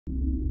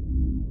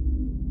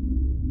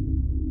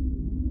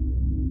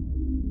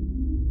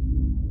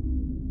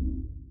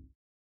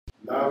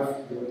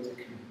have your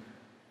technique.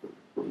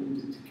 Do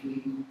the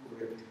technique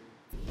correctly.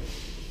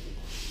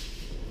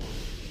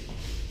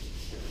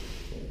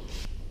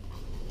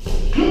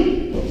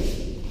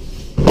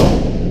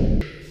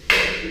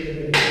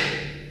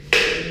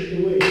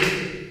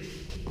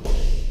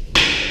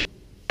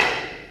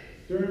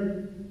 Turn,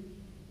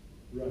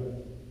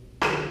 run.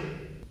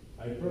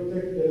 I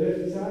protect the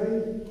left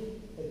side,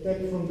 attack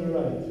from the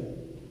right.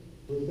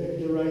 Protect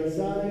the right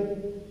side,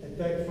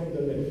 attack from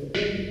the left.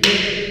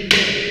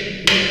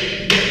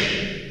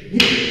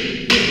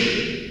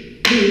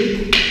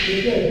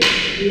 Okay.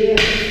 Yeah.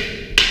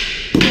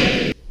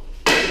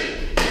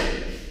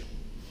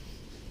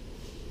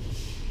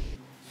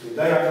 So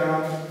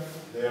diagonal,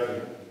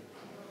 diagonal.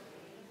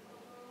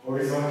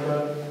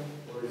 Horizontal,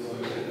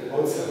 horizontal.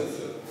 Outside.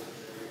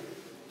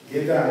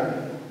 Get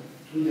down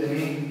to the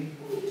knee.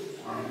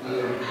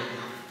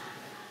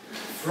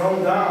 From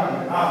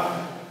down, up.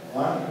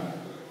 One.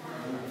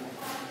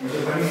 In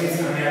Japanese,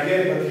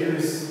 anayage, but here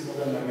is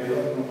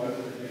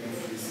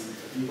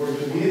in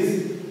Portuguese.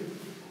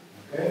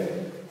 Okay?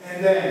 And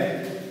then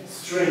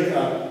straight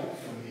up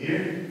from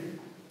here,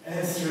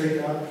 and straight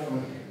up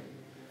from here.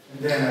 And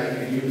then I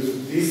can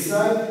use this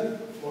side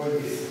or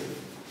this side.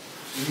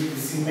 So you can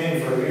see many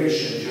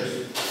variations, just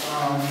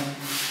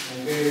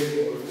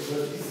okay, but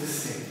it's the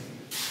same.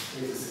 It's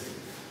the same.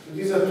 So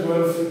these are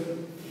 12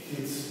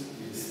 hits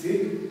with the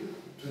stick.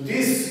 To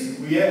this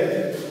we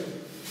add 1,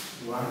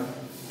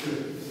 2,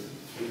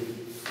 3,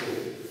 4,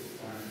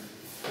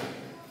 5.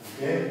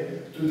 Okay?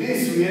 To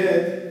this we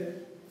add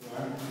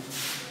 1,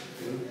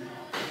 2,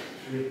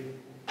 3,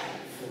 4,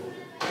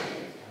 5,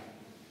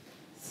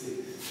 6,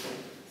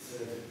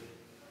 7,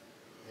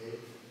 8,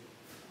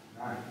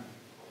 9,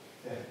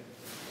 10,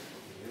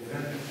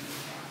 11.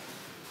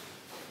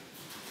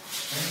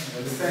 Okay?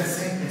 Understand?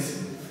 Same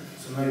principle.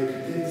 So now you can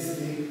take this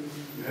stick,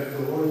 you have the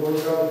whole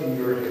workout in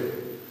your head.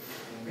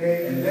 Okay,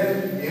 and then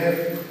we have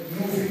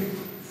moving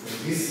from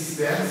this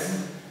stance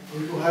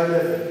into high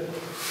level.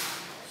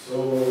 So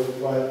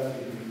what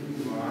we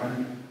do,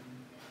 1.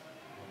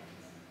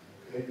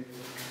 Okay.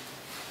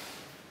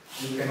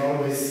 You can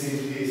always see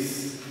this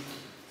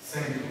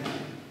same thing.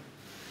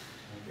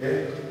 Okay,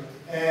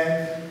 and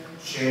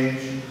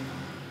change.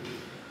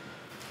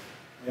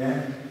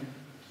 And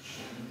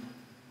change.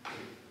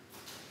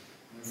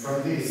 And from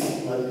this,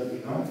 what do we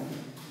know?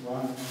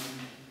 1,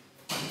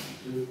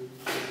 2.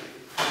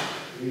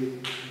 You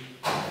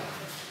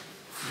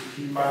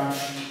keep punch,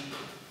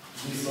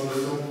 this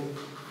also,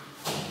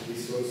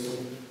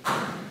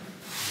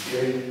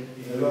 okay,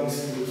 in a long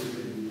sleeve you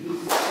can do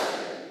this,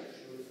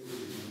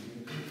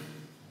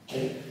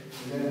 okay,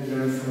 and then we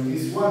learn from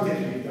this one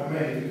technique,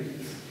 many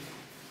techniques.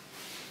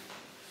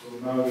 So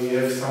now we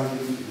have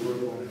something to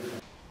work on.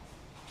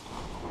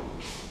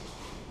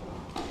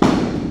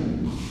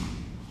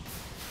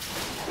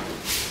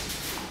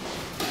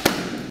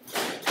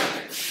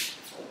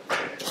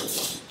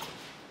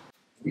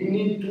 We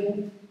need to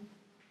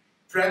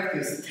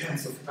practice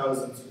tens of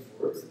thousands of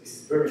words. This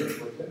is very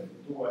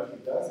important. Do what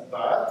it does,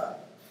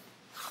 but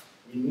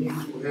we need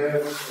to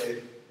have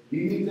a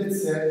limited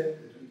set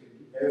that we can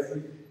do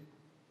every day.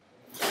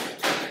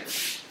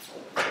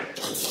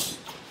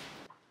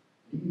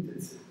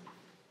 Limited set.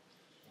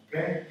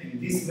 Okay? And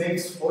this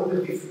makes all the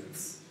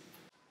difference.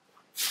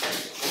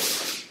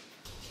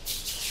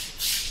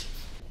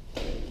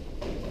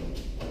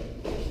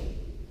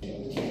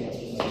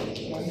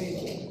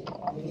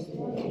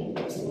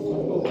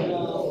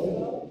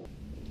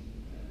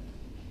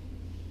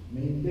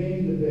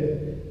 Maintain the bed.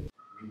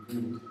 We do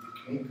the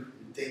technique,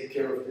 we take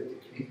care of the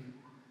technique,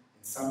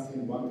 and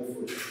something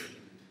wonderful is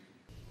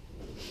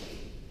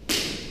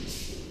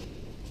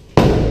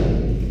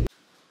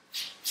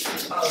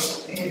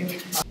out in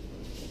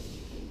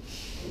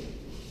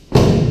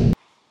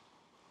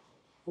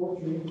 4,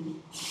 3,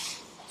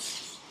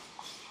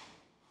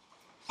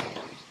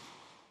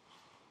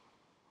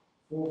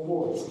 4,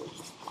 4.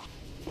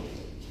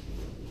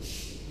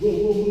 Go,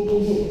 go, go, go,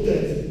 go.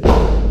 That's it.